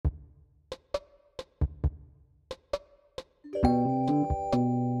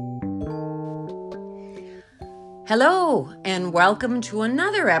Hello, and welcome to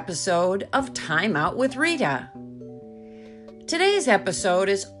another episode of Time Out with Rita. Today's episode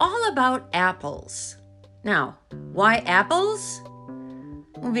is all about apples. Now, why apples?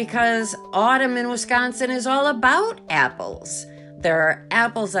 Because autumn in Wisconsin is all about apples. There are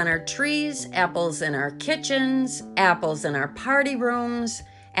apples on our trees, apples in our kitchens, apples in our party rooms,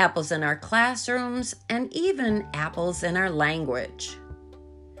 apples in our classrooms, and even apples in our language.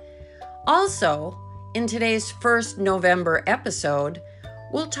 Also, in today's first November episode,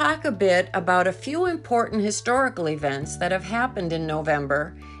 we'll talk a bit about a few important historical events that have happened in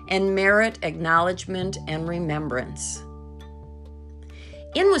November and merit acknowledgement and remembrance.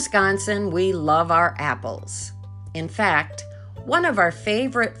 In Wisconsin, we love our apples. In fact, one of our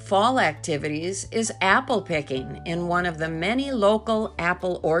favorite fall activities is apple picking in one of the many local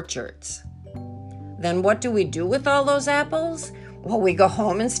apple orchards. Then what do we do with all those apples? Well, we go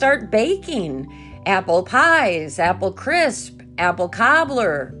home and start baking. Apple pies, apple crisp, apple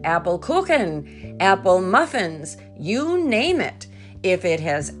cobbler, apple kuchen, apple muffins, you name it. If it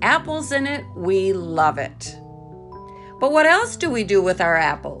has apples in it, we love it. But what else do we do with our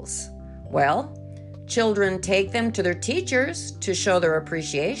apples? Well, children take them to their teachers to show their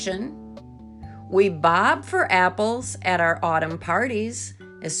appreciation. We bob for apples at our autumn parties,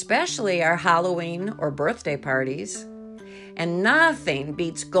 especially our Halloween or birthday parties. And nothing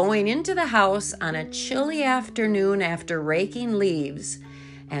beats going into the house on a chilly afternoon after raking leaves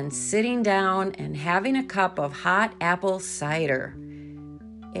and sitting down and having a cup of hot apple cider.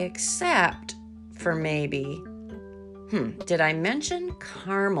 Except for maybe, did I mention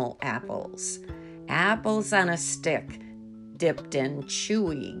caramel apples? Apples on a stick, dipped in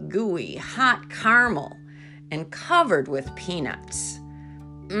chewy, gooey, hot caramel and covered with peanuts.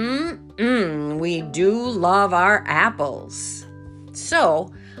 We do love our apples.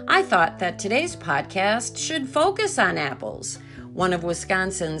 So, I thought that today's podcast should focus on apples, one of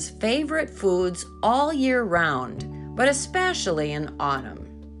Wisconsin's favorite foods all year round, but especially in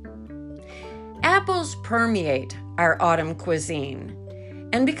autumn. Apples permeate our autumn cuisine,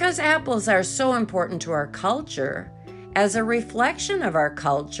 and because apples are so important to our culture, as a reflection of our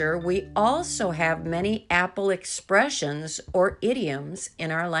culture, we also have many apple expressions or idioms in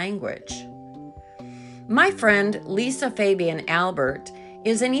our language. My friend Lisa Fabian Albert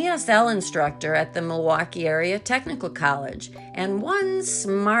is an ESL instructor at the Milwaukee Area Technical College and one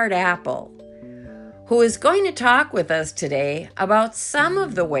smart apple, who is going to talk with us today about some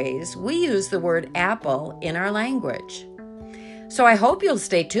of the ways we use the word apple in our language. So I hope you'll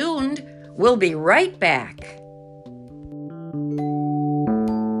stay tuned. We'll be right back.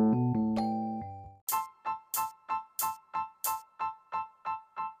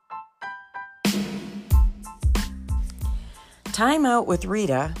 Time Out with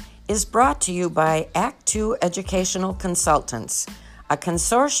Rita is brought to you by Act Two Educational Consultants, a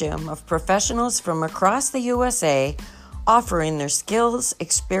consortium of professionals from across the USA offering their skills,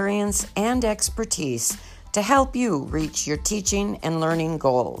 experience, and expertise to help you reach your teaching and learning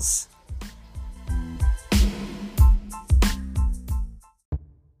goals.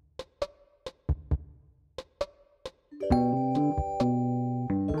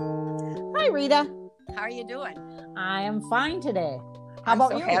 Hi, Rita. How are you doing? I am fine today. How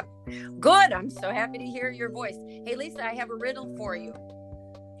about you? Good. I'm so happy to hear your voice. Hey, Lisa, I have a riddle for you.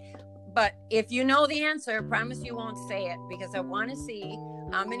 But if you know the answer, I promise you won't say it because I want to see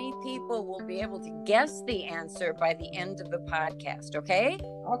how many people will be able to guess the answer by the end of the podcast, okay?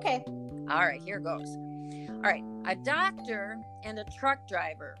 Okay. All right, here goes. All right, a doctor and a truck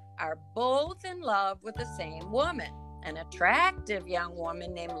driver are both in love with the same woman, an attractive young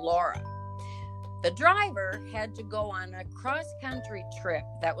woman named Laura. The driver had to go on a cross-country trip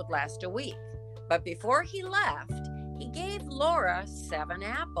that would last a week. But before he left, he gave Laura 7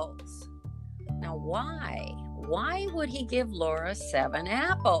 apples. Now, why? Why would he give Laura 7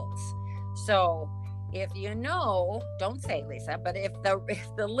 apples? So, if you know, don't say, Lisa, but if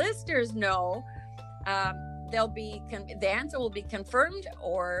the listeners know, the answer will be confirmed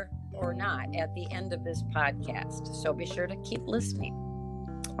or not at the end of this podcast. So be sure to keep listening.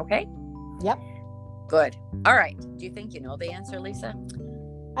 Okay? Yep. Good. All right. Do you think you know the answer, Lisa?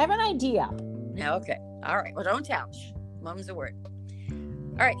 I have an idea. No. Okay. All right. Well, don't tell. Mum's the word.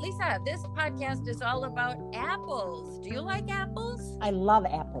 All right, Lisa, this podcast is all about apples. Do you like apples? I love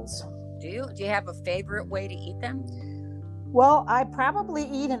apples. Do you? Do you have a favorite way to eat them? Well, I probably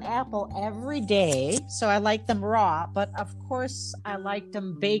eat an apple every day, so I like them raw, but of course I like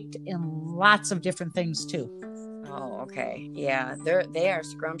them baked in lots of different things too. Oh, okay. Yeah, they are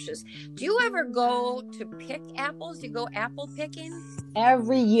scrumptious. Do you ever go to pick apples? You go apple picking?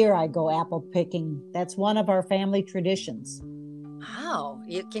 Every year I go apple picking. That's one of our family traditions. Oh,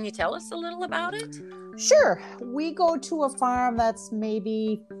 can you tell us a little about it? Sure. We go to a farm that's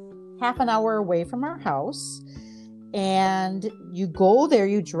maybe half an hour away from our house. And you go there,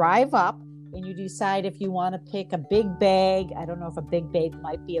 you drive up, and you decide if you want to pick a big bag. I don't know if a big bag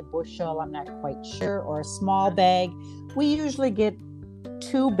might be a bushel, I'm not quite sure, or a small bag. We usually get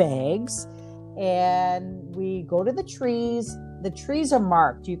 2 bags, and we go to the trees. The trees are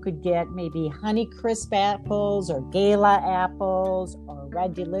marked. You could get maybe Honeycrisp apples or Gala apples or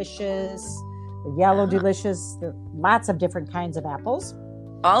Red Delicious or Yellow Delicious. There are lots of different kinds of apples.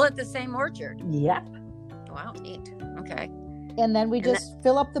 All at the same orchard? Yep. Wow, neat. Okay. And then we just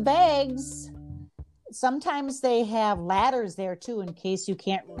fill up the bags. Sometimes they have ladders there too in case you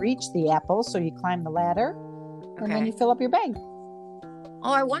can't reach the apple. So you climb the ladder and then you fill up your bag.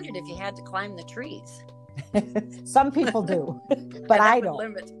 Oh, I wondered if you had to climb the trees. Some people do, but I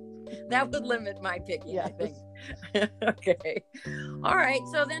don't. That would limit my picking, yes. I think. Okay. All right.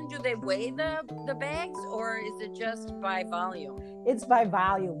 So then do they weigh the bags, or is it just by volume? It's by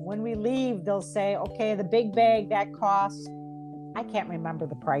volume. When we leave, they'll say, okay, the big bag that costs, I can't remember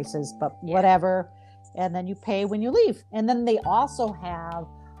the prices, but whatever. And then you pay when you leave. And then they also have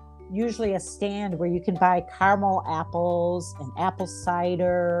usually a stand where you can buy caramel apples and apple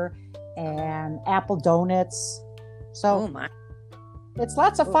cider and apple donuts. So it's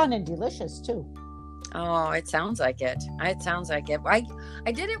lots of fun and delicious too. Oh, it sounds like it. It sounds like it. I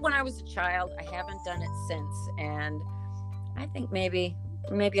did it when I was a child. I haven't done it since. And I think maybe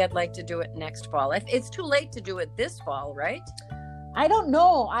I'd like to do it next fall. It's too late to do it this fall, right? I don't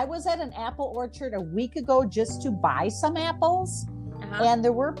know. I was at an apple orchard a week ago just to buy some apples. And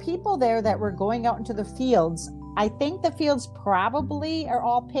there were people there that were going out into the fields. I think the fields probably are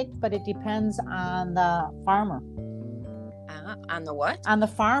all picked, but it depends on the farmer. On the what? On the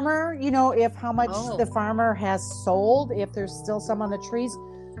farmer, if how much the farmer has sold, if there's still some on the trees.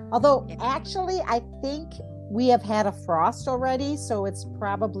 Although actually, I think we have had a frost already, so it's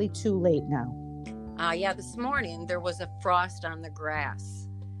probably too late now. This morning there was a frost on the grass.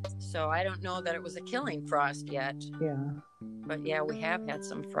 So I don't know that it was a killing frost yet. Yeah. But yeah, we have had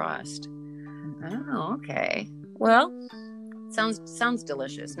some frost. Oh, okay. Well, sounds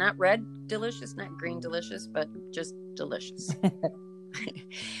delicious. Not red delicious, not green delicious, but just delicious.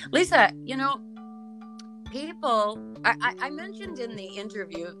 Lisa, people, I mentioned in the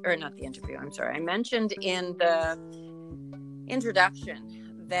interview, or not the interview, I'm sorry. I mentioned in the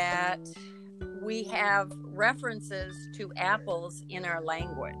introduction that we have references to apples in our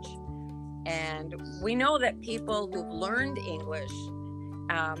language. And we know that people who've learned English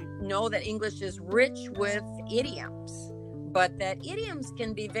know that English is rich with idioms, but that idioms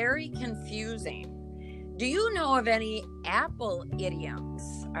can be very confusing. Do you know of any apple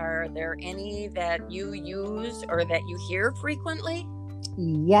idioms? Are there any that you use or that you hear frequently?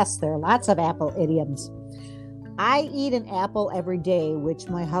 Yes, there are lots of apple idioms. I eat an apple every day, which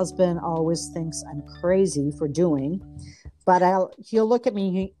my husband always thinks I'm crazy for doing. But he'll look at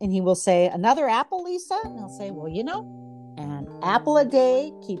me and he will say, "Another apple, Lisa?" And I'll say, "Well, an apple a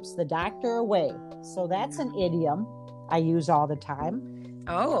day keeps the doctor away." So that's an idiom I use all the time.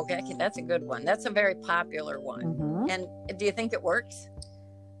 Oh, okay. That's a good one. That's a very popular one. Mm-hmm. And do you think it works?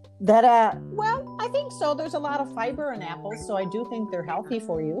 Well, I think so. There's a lot of fiber in apples, so I do think they're healthy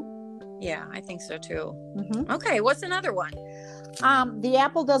for you. Yeah, I think so too. Mm-hmm. Okay, what's another one? The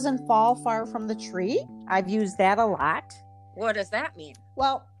apple doesn't fall far from the tree. I've used that a lot. What does that mean?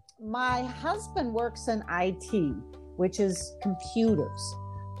 Well, my husband works in IT, which is computers.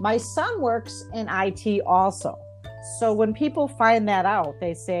 My son works in IT also. So when people find that out,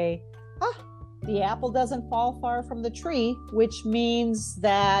 they say, the apple doesn't fall far from the tree, which means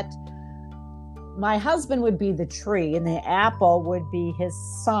that my husband would be the tree and the apple would be his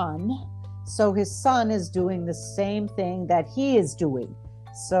son. So his son is doing the same thing that he is doing.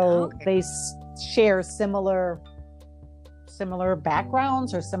 So they share similar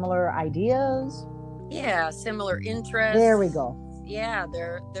backgrounds or similar ideas. Yeah, similar interests. There we go. Yeah,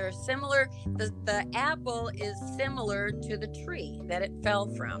 they're similar. The apple is similar to the tree that it fell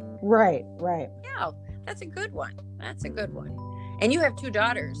from. Right. Yeah, that's a good one. And you have 2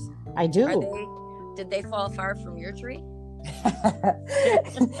 daughters. I do. Did they fall far from your tree?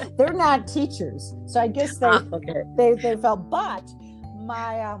 They're not teachers, so I guess they fell. But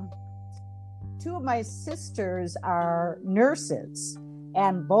my 2 of my sisters are nurses,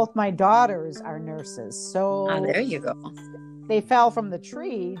 and both my daughters are nurses. So there you go. They fell from the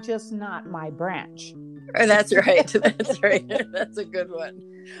tree, just not my branch. That's right. That's right. That's a good one.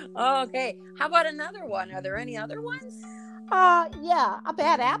 Okay. How about another one? Are there any other ones? Yeah, a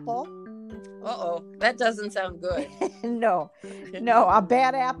bad apple. Uh-oh. That doesn't sound good. No, a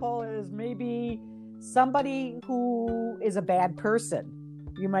bad apple is maybe somebody who is a bad person.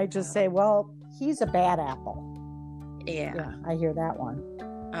 You might just say, well, he's a bad apple. Yeah. I hear that one.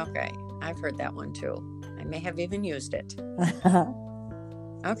 Okay. I've heard that one too. I may have even used it.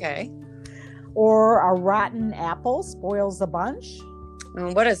 Okay. Or a rotten apple spoils the bunch.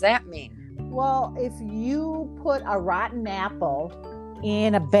 And what does that mean? Well, if you put a rotten apple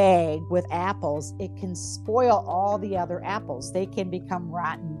in a bag with apples, it can spoil all the other apples. They can become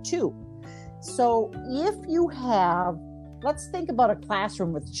rotten too. So if you have, let's think about a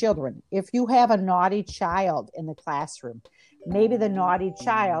classroom with children. If you have a naughty child in the classroom, maybe the naughty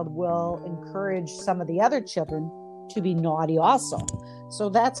child will encourage some of the other children to be naughty also. So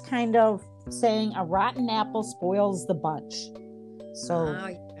that's kind of saying a rotten apple spoils the bunch. So,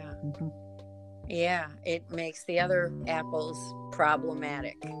 yeah. Mm-hmm. Yeah, it makes the other apples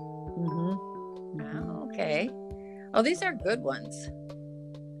problematic. Mm-hmm. Oh, okay. Oh, these are good ones.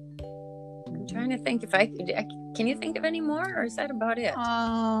 I'm trying to think if I could. Can you think of any more, or is that about it?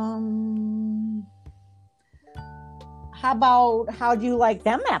 How do you like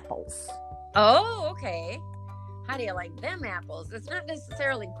them apples? Oh, okay. How do you like them apples? It's not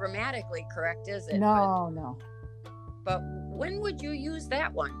necessarily grammatically correct, is it? No. But when would you use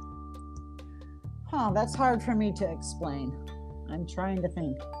that one? That's hard for me to explain. I'm trying to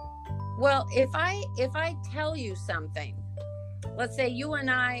think. Well, if I tell you something, let's say you and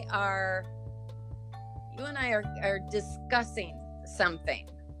I are discussing something,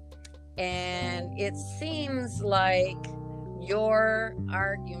 and it seems like your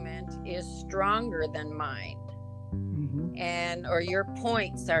argument is stronger than mine, or your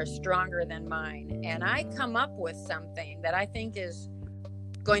points are stronger than mine, and I come up with something that I think is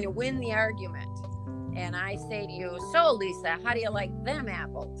going to win the argument, and I say to you, so Lisa, how do you like them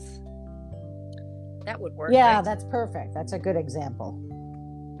apples? That would work. Yeah, right? That's perfect. That's a good example.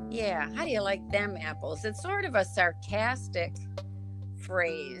 Yeah, how do you like them apples? It's sort of a sarcastic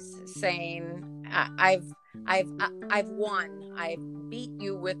phrase saying, I've won. I've beat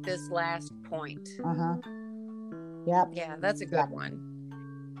you with this last point. Yep. Yeah, that's a good one.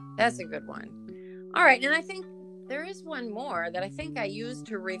 That's a good one. All right, and I think there is one more that I think I used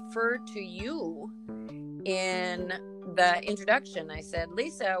to refer to you in the introduction. I said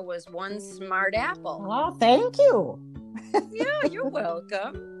Lisa was one smart apple. Oh, thank you. Yeah, you're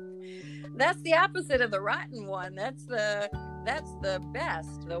welcome. That's the opposite of the rotten one. That's the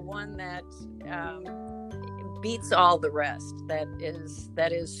best, the one that beats all the rest.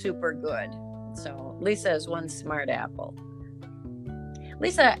 That is super good. So Lisa is one smart apple.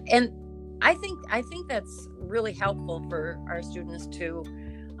 Lisa, and I think that's really helpful for our students to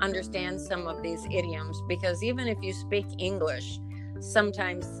understand some of these idioms, because even if you speak English,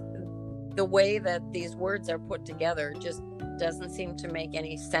 sometimes the way that these words are put together just doesn't seem to make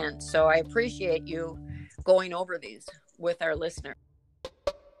any sense. So I appreciate you going over these with our listeners.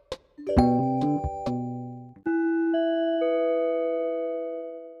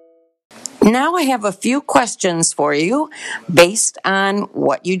 Now I have a few questions for you based on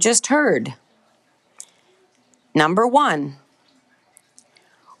what you just heard. Number 1.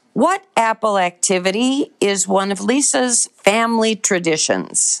 What apple activity is one of Lisa's family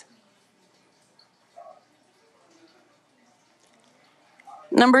traditions?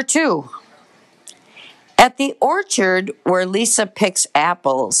 Number 2. At the orchard where Lisa picks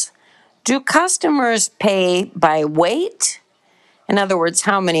apples, do customers pay by weight? In other words,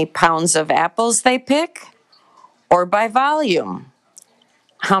 how many pounds of apples they pick? Or by volume?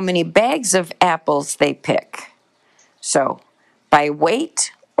 How many bags of apples they pick? So, by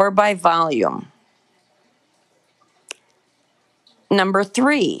weight or by volume? Number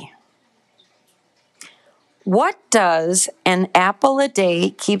 3. What does an apple a day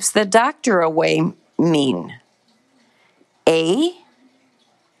keeps the doctor away mean? A,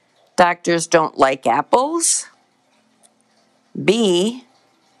 doctors don't like apples. B,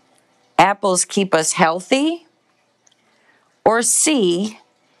 apples keep us healthy. Or C,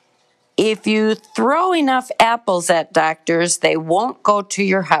 if you throw enough apples at doctors, they won't go to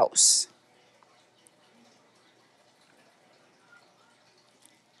your house.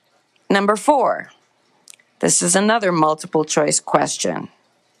 Number 4. This is another multiple choice question.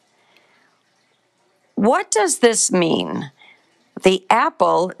 What does this mean? The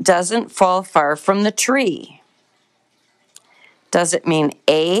apple doesn't fall far from the tree. Does it mean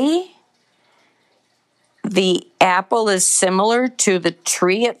A, the apple is similar to the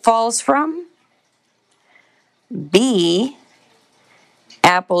tree it falls from? B,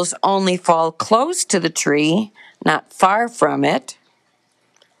 apples only fall close to the tree, not far from it.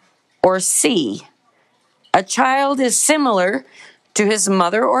 Or C, a child is similar to his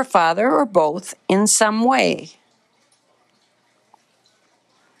mother or father or both in some way.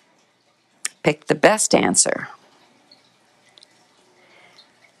 Pick the best answer.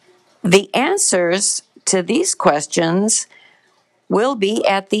 The answers to these questions will be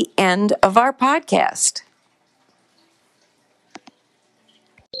at the end of our podcast.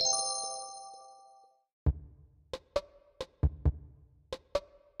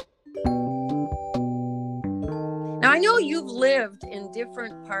 Now, I know you've lived in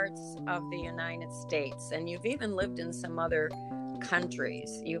different parts of the United States, and you've even lived in some other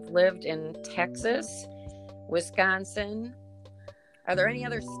countries. You've lived in Texas, Wisconsin. Are there any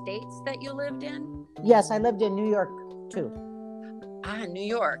other states that you lived in? Yes, I lived in New York too. New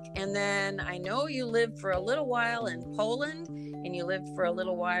York. And then I know you lived for a little while in Poland, and you lived for a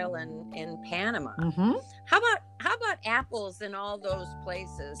little while in Panama. Mm-hmm. How about apples in all those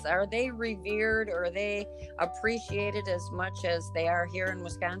places? Are they revered, or are they appreciated as much as they are here in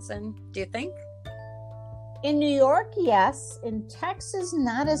Wisconsin, do you think? In New York, yes. In Texas,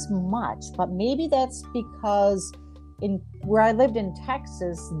 not as much, but maybe that's because where I lived in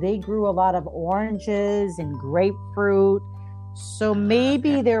Texas, they grew a lot of oranges and grapefruit. So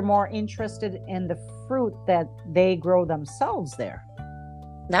maybe they're more interested in the fruit that they grow themselves there.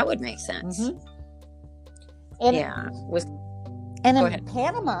 That would make sense. Mm-hmm. And, yeah. And in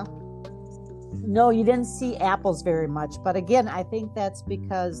Panama, no, you didn't see apples very much. But again, I think that's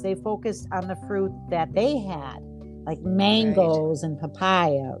because they focused on the fruit that they had, like mangoes and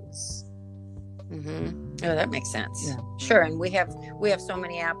papayas. Mm-hmm. Oh, that makes sense. Yeah. Sure. And we have so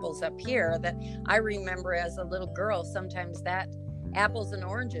many apples up here that I remember as a little girl, sometimes that apples and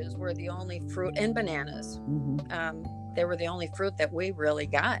oranges were the only fruit, and bananas. Mm-hmm. They were the only fruit that we really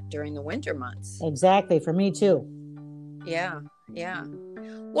got during the winter months. Exactly. For me too. Yeah. Yeah.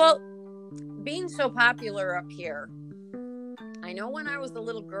 Well, being so popular up here, I know when I was a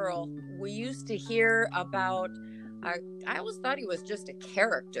little girl, we used to hear about, I always thought he was just a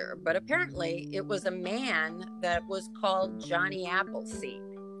character, but apparently it was a man that was called Johnny Appleseed.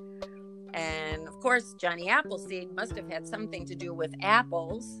 And of course, Johnny Appleseed must have had something to do with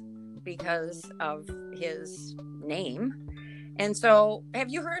apples because of his name. And so, have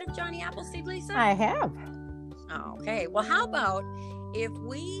you heard of Johnny Appleseed, Lisa? I have. Okay. Well, how about if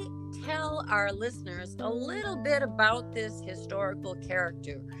we tell our listeners a little bit about this historical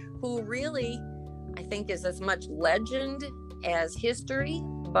character who really, I think, is as much legend as history,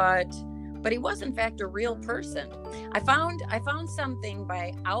 but he was in fact a real person. I found something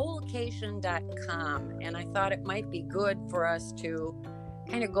by owlcation.com, and I thought it might be good for us to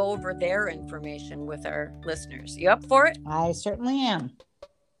kind of go over their information with our listeners. You up for it? I certainly am.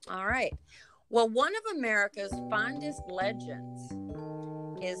 All right. Well, one of America's fondest legends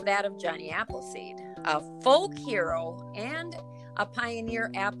is that of Johnny Appleseed, a folk hero and a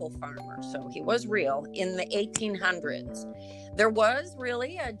pioneer apple farmer. So he was real in the 1800s. There was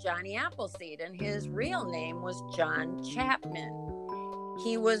really a Johnny Appleseed, and his real name was John Chapman.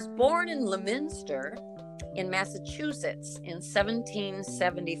 He was born in Leominster in Massachusetts in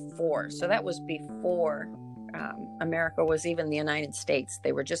 1774. So that was before America was even the United States.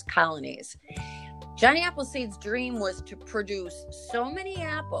 They were just colonies. Johnny Appleseed's dream was to produce so many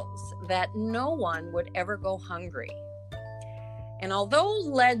apples that no one would ever go hungry. And although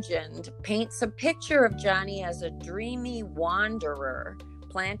legend paints a picture of Johnny as a dreamy wanderer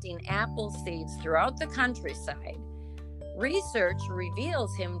planting apple seeds throughout the countryside, research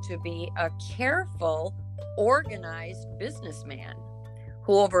reveals him to be a careful, organized businessman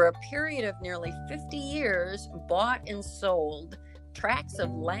who over a period of nearly 50 years bought and sold tracts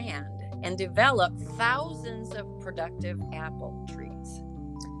of land and developed thousands of productive apple trees.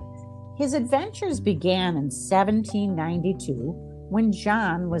 His adventures began in 1792 when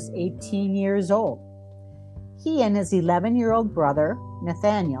John was 18 years old. He and his 11-year-old brother,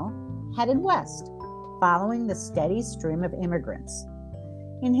 Nathaniel, headed west, following the steady stream of immigrants.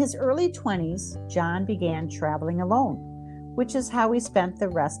 In his early 20s, John began traveling alone, which is how he spent the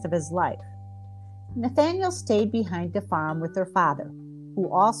rest of his life. Nathaniel stayed behind to farm with their father, who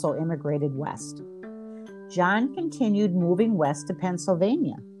also immigrated west. John continued moving west to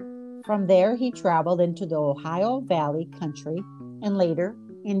Pennsylvania. From there, he traveled into the Ohio Valley country and later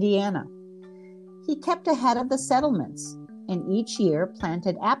Indiana. He kept ahead of the settlements and each year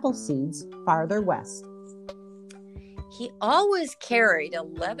planted apple seeds farther west. He always carried a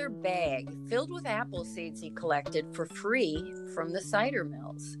leather bag filled with apple seeds he collected for free from the cider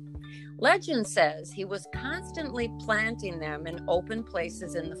mills. Legend says he was constantly planting them in open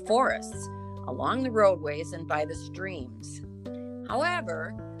places in the forests, along the roadways, and by the streams.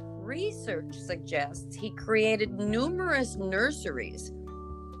 However, research suggests he created numerous nurseries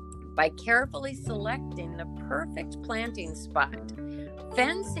by carefully selecting the perfect planting spot,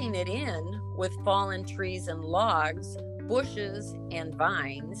 fencing it in with fallen trees and logs, bushes and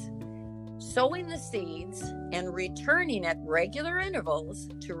vines, sowing the seeds, and returning at regular intervals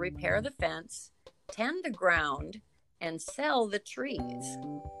to repair the fence, tend the ground, and sell the trees.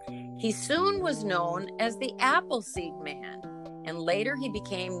 He soon was known as the Appleseed Man, and later he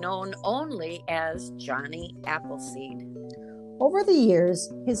became known only as Johnny Appleseed. Over the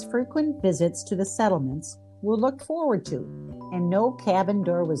years, his frequent visits to the settlements were looked forward to, and no cabin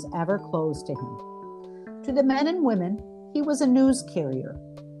door was ever closed to him. To the men and women, he was a news carrier.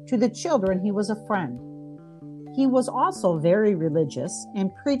 To the children, he was a friend. He was also very religious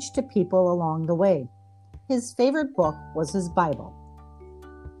and preached to people along the way. His favorite book was his Bible.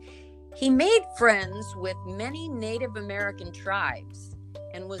 He made friends with many Native American tribes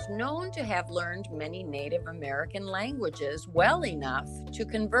and was known to have learned many Native American languages well enough to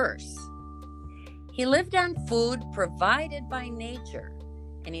converse. He lived on food provided by nature,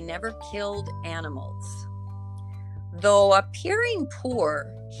 and he never killed animals. Though appearing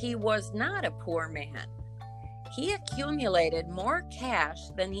poor, he was not a poor man. He accumulated more cash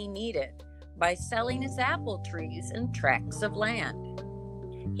than he needed by selling his apple trees and tracts of land.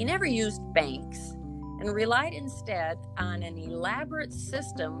 He never used banks and relied instead on an elaborate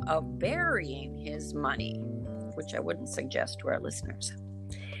system of burying his money, which I wouldn't suggest to our listeners.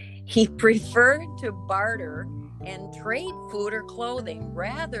 He preferred to barter and trade food or clothing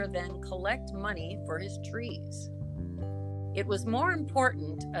rather than collect money for his trees. It was more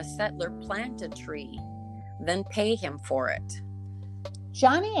important a settler plant a tree than pay him for it.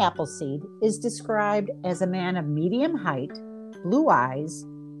 Johnny Appleseed is described as a man of medium height, blue eyes,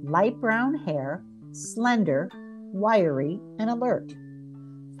 light brown hair, slender, wiry, and alert.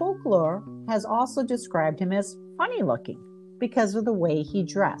 Folklore has also described him as funny looking because of the way he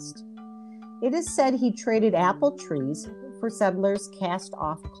dressed. It is said he traded apple trees for settlers' cast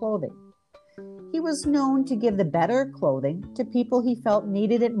off clothing. He was known to give the better clothing to people he felt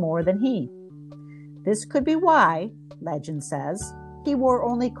needed it more than he. This could be why, legend says, he wore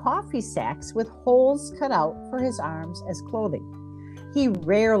only coffee sacks with holes cut out for his arms as clothing. He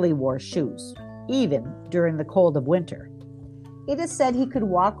rarely wore shoes, even during the cold of winter. It is said he could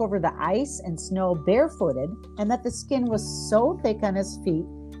walk over the ice and snow barefooted, and that the skin was so thick on his feet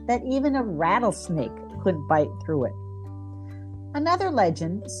that even a rattlesnake couldn't bite through it. Another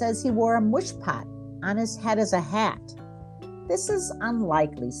legend says he wore a mush pot on his head as a hat. This is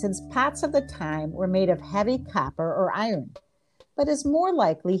unlikely since pots of the time were made of heavy copper or iron, but is more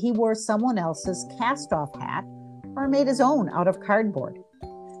likely he wore someone else's cast-off hat or made his own out of cardboard.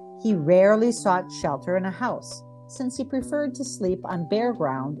 He rarely sought shelter in a house, since he preferred to sleep on bare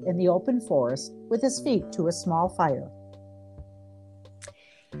ground in the open forest with his feet to a small fire.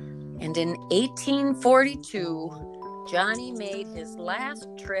 And in 1842, Johnny made his last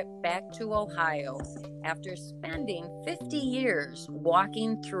trip back to Ohio after spending 50 years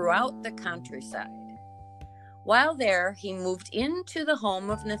walking throughout the countryside. While there, he moved into the home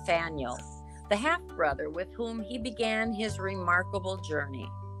of Nathaniel, the half-brother with whom he began his remarkable journey.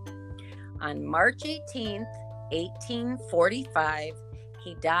 On March 18th, 1845,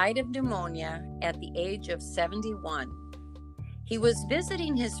 he died of pneumonia at the age of 71. He was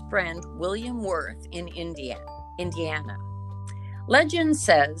visiting his friend William Worth in Indiana. Legend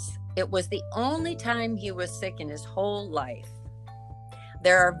says it was the only time he was sick in his whole life.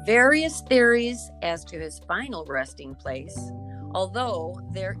 There are various theories as to his final resting place, although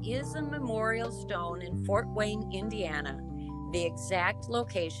there is a memorial stone in Fort Wayne, Indiana. The exact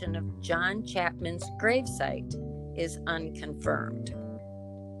location of John Chapman's gravesite is unconfirmed.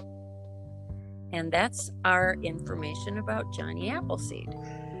 And that's our information about Johnny Appleseed.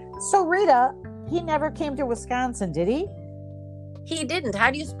 So, Rita, he never came to Wisconsin, did he? He didn't.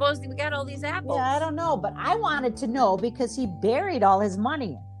 How do you suppose we got all these apples? Yeah, I don't know, but I wanted to know because he buried all his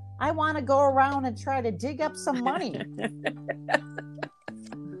money. I want to go around and try to dig up some money.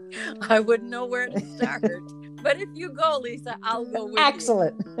 I wouldn't know where to start. But if you go, Lisa, I'll go with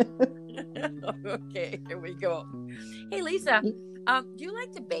Excellent. you. Okay, here we go. Hey, Lisa, do you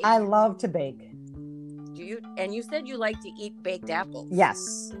like to bake? I love to bake. Do you? And you said you like to eat baked apples.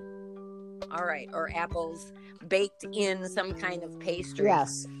 Yes. All right, or apples baked in some kind of pastry.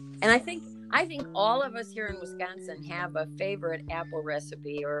 Yes. And I think all of us here in Wisconsin have a favorite apple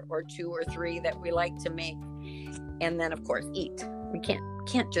recipe or two or three that we like to make and then, of course, eat. We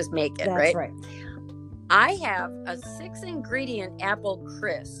can't just make it, That's right? right. I have a 6-ingredient apple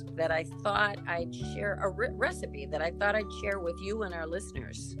crisp that I thought I'd share, a recipe that I thought I'd share with you and our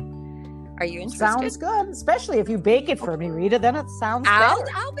listeners. Are you interested? Sounds good, especially if you bake it for me, Rita. Then it sounds better.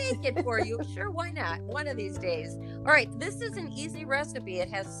 I'll bake it for you. Sure, why not? One of these days. All right, this is an easy recipe. It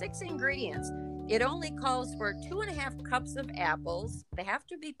has 6 ingredients. It only calls for 2.5 cups of apples. They have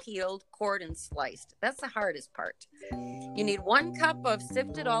to be peeled, cored, and sliced. That's the hardest part. You need 1 cup of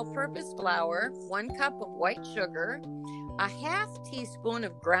sifted all-purpose flour, 1 cup of white sugar, a 1/2 teaspoon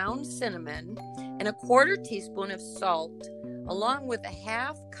of ground cinnamon, and a 1/4 teaspoon of salt, along with a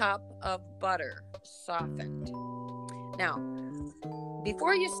 1/2 cup of butter, softened. Now,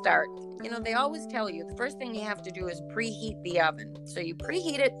 before you start, they always tell you the first thing you have to do is preheat the oven. So you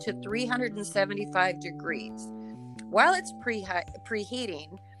preheat it to 375 degrees. While it's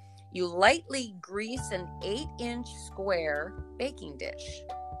preheating, you lightly grease an 8-inch square baking dish.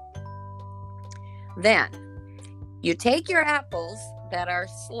 Then you take your apples that are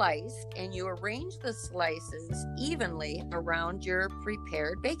sliced and you arrange the slices evenly around your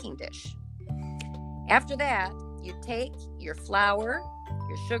prepared baking dish. After that, you take your flour,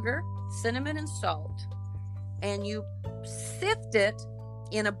 your sugar, cinnamon, and salt, and you sift it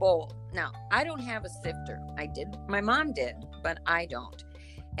in a bowl. Now, I don't have a sifter. My mom did, but I don't.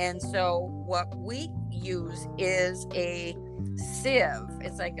 And so what we use is a sieve.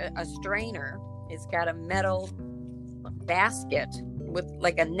 It's like a strainer. It's got a metal basket with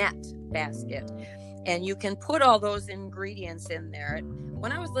like a net basket. And you can put all those ingredients in there.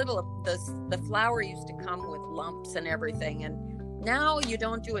 When I was little, the flour used to come with lumps and everything. And now you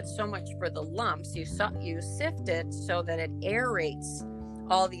don't do it so much for the lumps. You sift it so that it aerates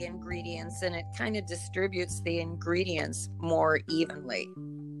all the ingredients and it kind of distributes the ingredients more evenly.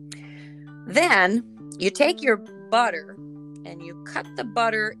 Then you take your butter and you cut the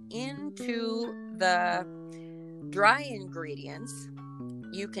butter into the dry ingredients.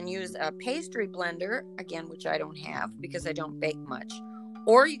 You can use a pastry blender, again, which I don't have because I don't bake much.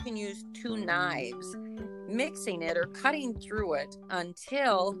 Or you can use 2 knives, mixing it or cutting through it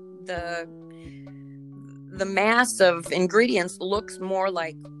until the mass of ingredients looks more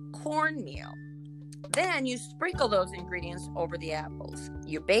like cornmeal. Then you sprinkle those ingredients over the apples.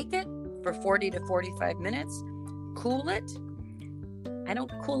 You bake it for 40 to 45 minutes, cool it. I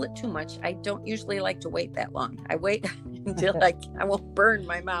don't cool it too much. I don't usually like to wait that long. I wait until I won't burn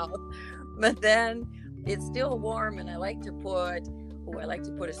my mouth. But then it's still warm and I like to put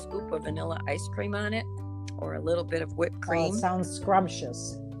a scoop of vanilla ice cream on it or a little bit of whipped cream. Oh, it sounds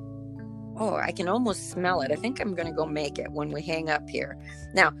scrumptious. Oh, I can almost smell it. I think I'm going to go make it when we hang up here.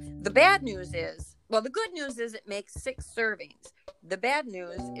 Now, the bad news is, the good news is it makes 6 servings. The bad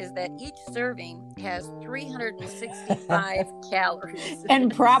news is that each serving has 365 calories.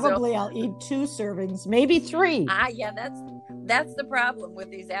 And probably I'll eat 2 servings, maybe 3. Yeah, that's the problem with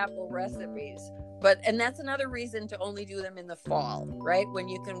these apple recipes. And that's another reason to only do them in the fall, right? When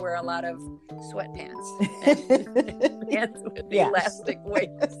you can wear a lot of sweatpants and with the elastic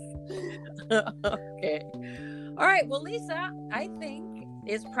waists. Okay. All right. Well, Lisa, I think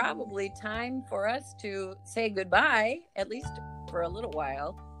it's probably time for us to say goodbye, at least for a little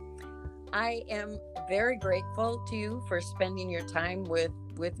while. I am very grateful to you for spending your time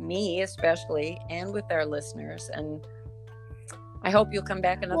with me, especially, and with our listeners. And I hope you'll come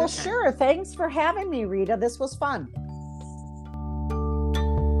back another time. Sure. Thanks for having me, Rita. This was fun.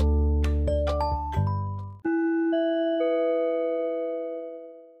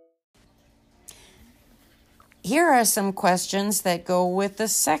 Here are some questions that go with the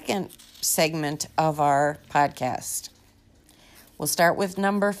second segment of our podcast. We'll start with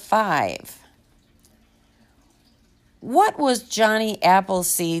number 5. What was Johnny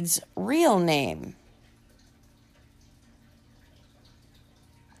Appleseed's real name?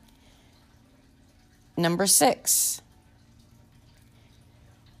 Number 6.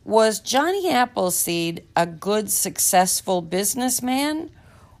 Was Johnny Appleseed a good, successful businessman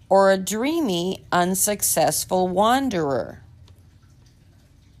or a dreamy, unsuccessful wanderer?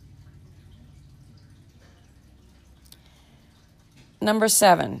 Number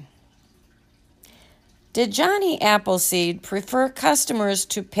 7. Did Johnny Appleseed prefer customers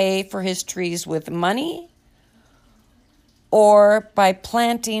to pay for his trees with money or by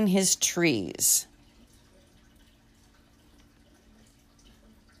planting his trees?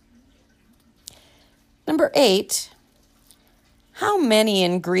 Number 8. How many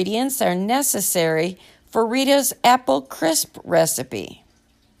ingredients are necessary for Rita's apple crisp recipe?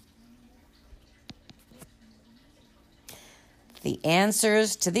 The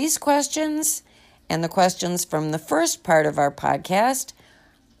answers to these questions and the questions from the first part of our podcast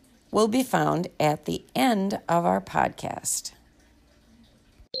will be found at the end of our podcast.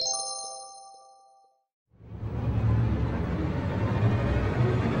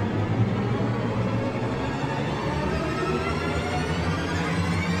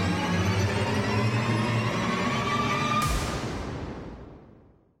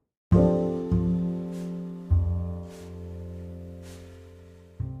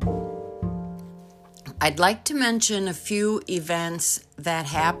 I'd like to mention a few events that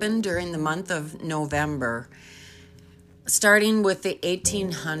happened during the month of November, starting with the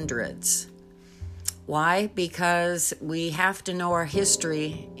 1800s. Why? Because we have to know our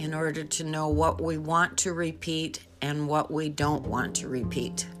history in order to know what we want to repeat and what we don't want to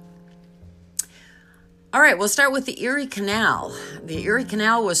repeat. All right, we'll start with the Erie Canal. The Erie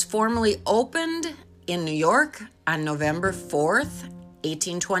Canal was formally opened in New York on November 4th,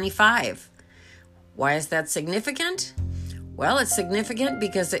 1825. Why is that significant? Well, it's significant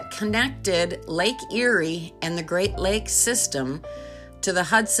because it connected Lake Erie and the Great Lakes system to the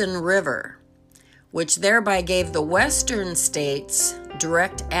Hudson River, which thereby gave the western states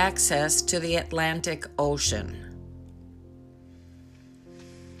direct access to the Atlantic Ocean.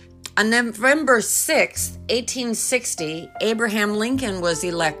 On November 6, 1860, Abraham Lincoln was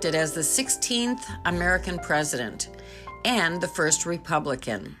elected as the 16th American president and the first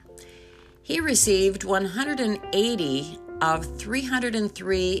Republican. He received 180 of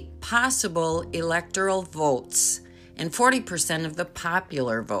 303 possible electoral votes and 40% of the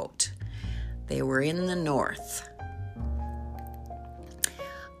popular vote. They were in the North.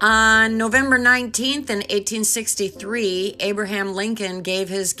 On November 19th in 1863, Abraham Lincoln gave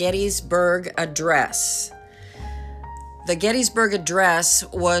his Gettysburg Address. The Gettysburg Address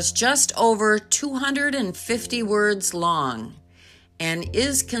was just over 250 words long and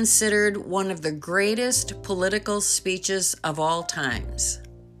is considered one of the greatest political speeches of all times.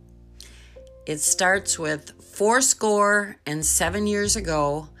 It starts with 77 years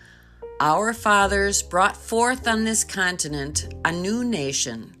ago, our fathers brought forth on this continent a new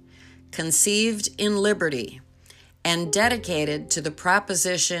nation, conceived in liberty, and dedicated to the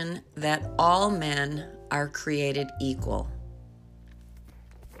proposition that all men are created equal.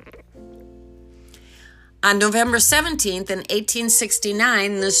 On November 17th in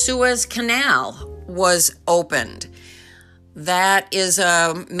 1869, the Suez Canal was opened. That is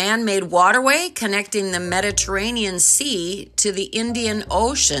a man-made waterway connecting the Mediterranean Sea to the Indian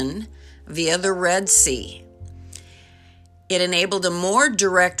Ocean via the Red Sea. It enabled a more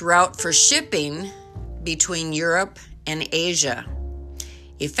direct route for shipping between Europe and Asia,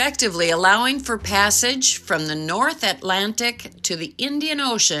 effectively allowing for passage from the North Atlantic to the Indian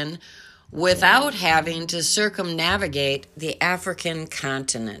Ocean without having to circumnavigate the African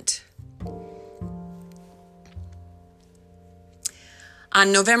continent.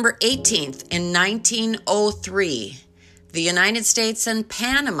 On November 18th in 1903, the United States and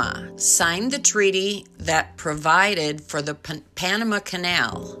Panama signed the treaty that provided for the Panama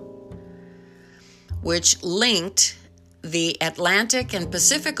Canal, which linked the Atlantic and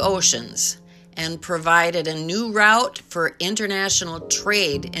Pacific Oceans and provided a new route for international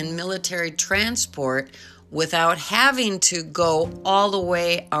trade and military transport without having to go all the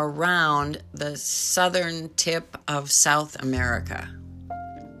way around the southern tip of South America.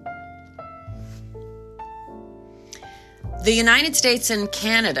 The United States and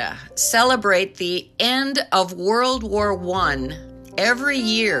Canada celebrate the end of World War I every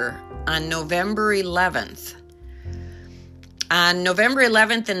year on November 11th. On November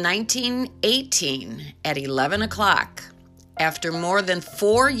 11th in 1918 at 11 o'clock, after more than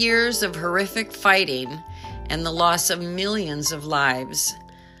 4 years of horrific fighting and the loss of millions of lives,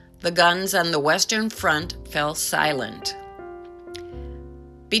 the guns on the Western Front fell silent.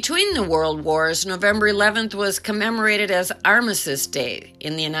 Between the World Wars, November 11th was commemorated as Armistice Day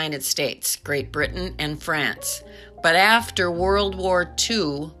in the United States, Great Britain, and France. But after World War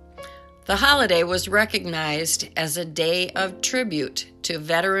II, the holiday was recognized as a day of tribute to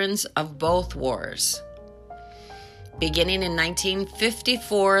veterans of both wars. Beginning in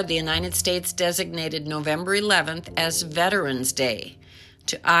 1954, the United States designated November 11th as Veterans Day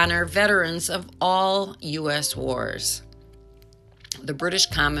to honor veterans of all U.S. wars. The British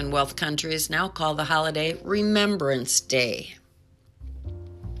Commonwealth countries now call the holiday Remembrance Day.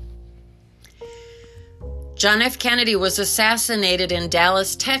 John F. Kennedy was assassinated in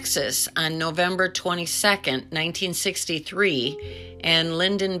Dallas, Texas on November 22, 1963, and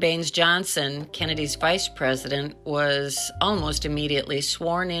Lyndon Baines Johnson, Kennedy's vice president, was almost immediately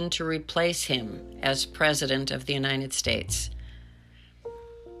sworn in to replace him as President of the United States.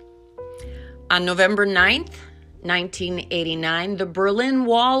 On November 9th, 1989, the Berlin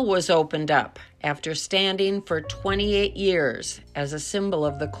Wall was opened up after standing for 28 years as a symbol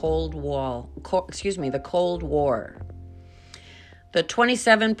of the Cold War. The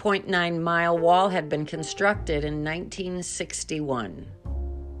 27.9-mile wall had been constructed in 1961.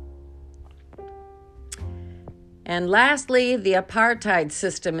 And lastly, the apartheid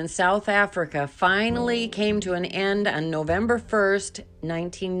system in South Africa finally came to an end on November 1st,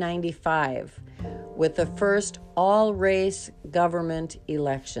 1995, with the first all-race government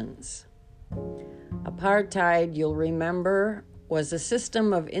elections. Apartheid, you'll remember, was a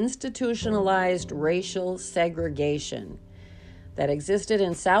system of institutionalized racial segregation that existed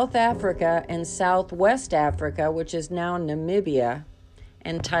in South Africa and Southwest Africa, which is now Namibia,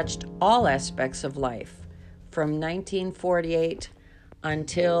 and touched all aspects of life from 1948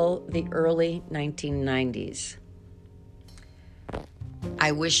 until the early 1990s.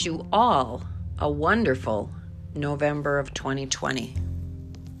 I wish you all a wonderful November of 2020.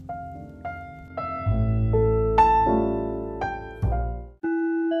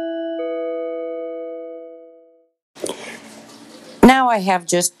 Now I have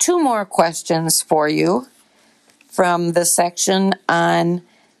just two more questions for you from the section on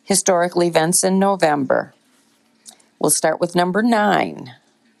historical events in November. We'll start with number 9.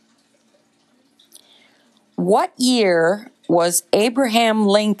 What year was Abraham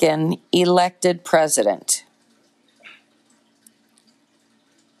Lincoln elected president?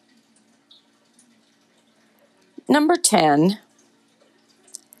 Number 10.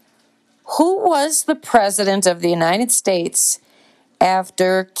 Who was the president of the United States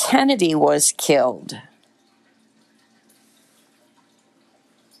after Kennedy was killed?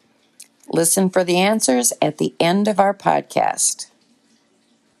 Listen for the answers at the end of our podcast.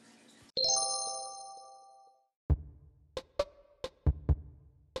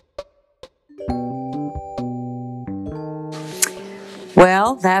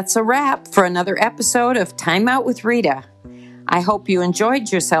 Well, that's a wrap for another episode of Time Out with Rita. I hope you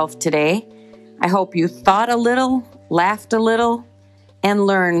enjoyed yourself today. I hope you thought a little, laughed a little, and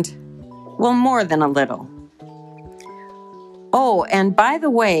learned, well, more than a little. Oh, and by the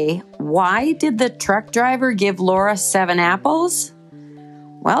way, why did the truck driver give Laura 7 apples?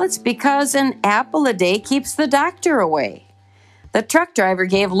 Well, it's because an apple a day keeps the doctor away. The truck driver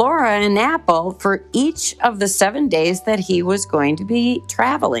gave Laura an apple for each of the 7 days that he was going to be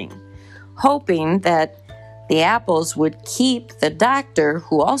traveling, hoping that the apples would keep the doctor,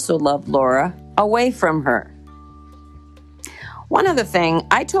 who also loved Laura, away from her. One other thing,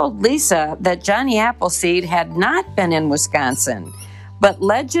 I told Lisa that Johnny Appleseed had not been in Wisconsin, but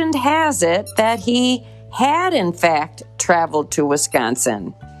legend has it that he had in fact traveled to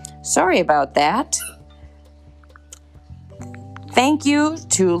Wisconsin. Sorry about that. Thank you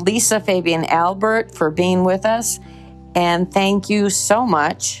to Lisa Fabian Albert for being with us, and thank you so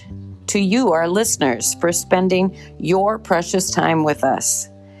much to you, our listeners, for spending your precious time with us.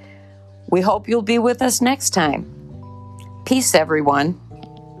 We hope you'll be with us next time. Peace, everyone.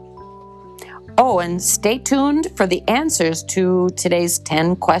 Oh, and stay tuned for the answers to today's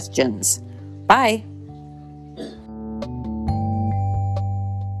 10 questions. Bye.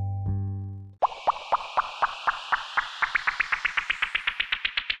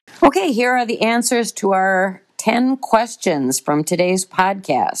 Okay, here are the answers to our 10 questions from today's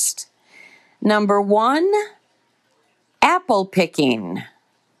podcast. Number 1, apple picking.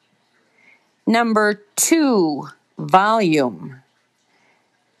 Number 2, volume.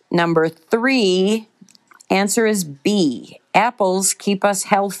 Number 3, answer is B. Apples keep us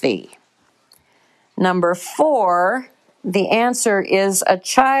healthy. Number 4, the answer is a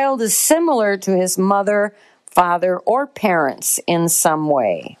child is similar to his mother, father, or parents in some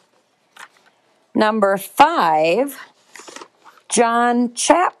way. Number 5, John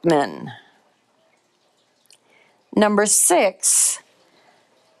Chapman. Number 6,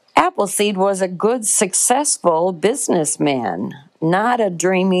 Appleseed was a good, successful businessman, not a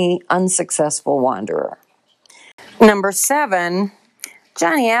dreamy, unsuccessful wanderer. Number 7,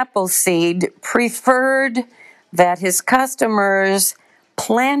 Johnny Appleseed preferred that his customers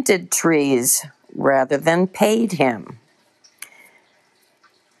planted trees rather than paid him.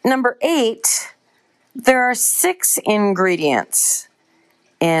 Number 8, there are 6 ingredients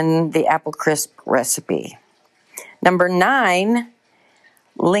in the apple crisp recipe. Number 9,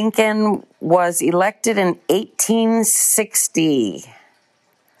 Lincoln was elected in 1860.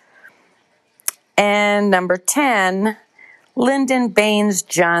 And number 10, Lyndon Baines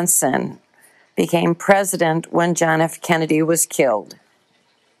Johnson became president when John F. Kennedy was killed.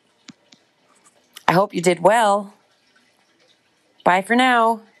 I hope you did well. Bye for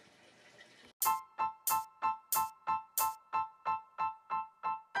now.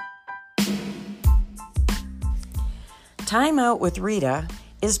 Time Out with Rita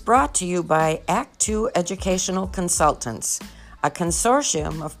is brought to you by Act Two Educational Consultants, a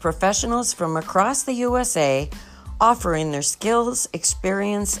consortium of professionals from across the USA offering their skills,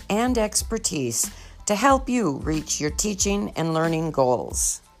 experience, and expertise to help you reach your teaching and learning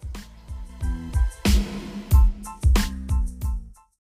goals.